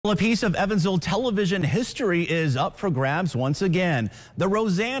Well, a piece of Evansville television history is up for grabs once again. The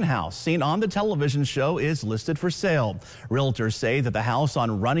Roseanne house seen on the television show is listed for sale. Realtors say that the house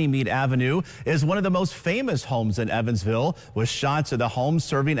on Runnymeade Avenue is one of the most famous homes in Evansville, with shots of the home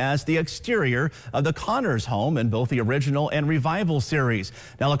serving as the exterior of the Connors home in both the original and revival series.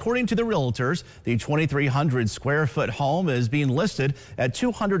 Now, according to the Realtors, the 2,300 square foot home is being listed at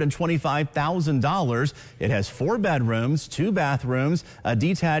 $225,000. It has 4 bedrooms, 2 bathrooms, a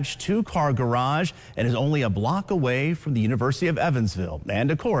detached 2-car garage, and is only a block away from the University of Evansville.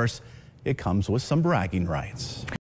 And of course, it comes with some bragging rights.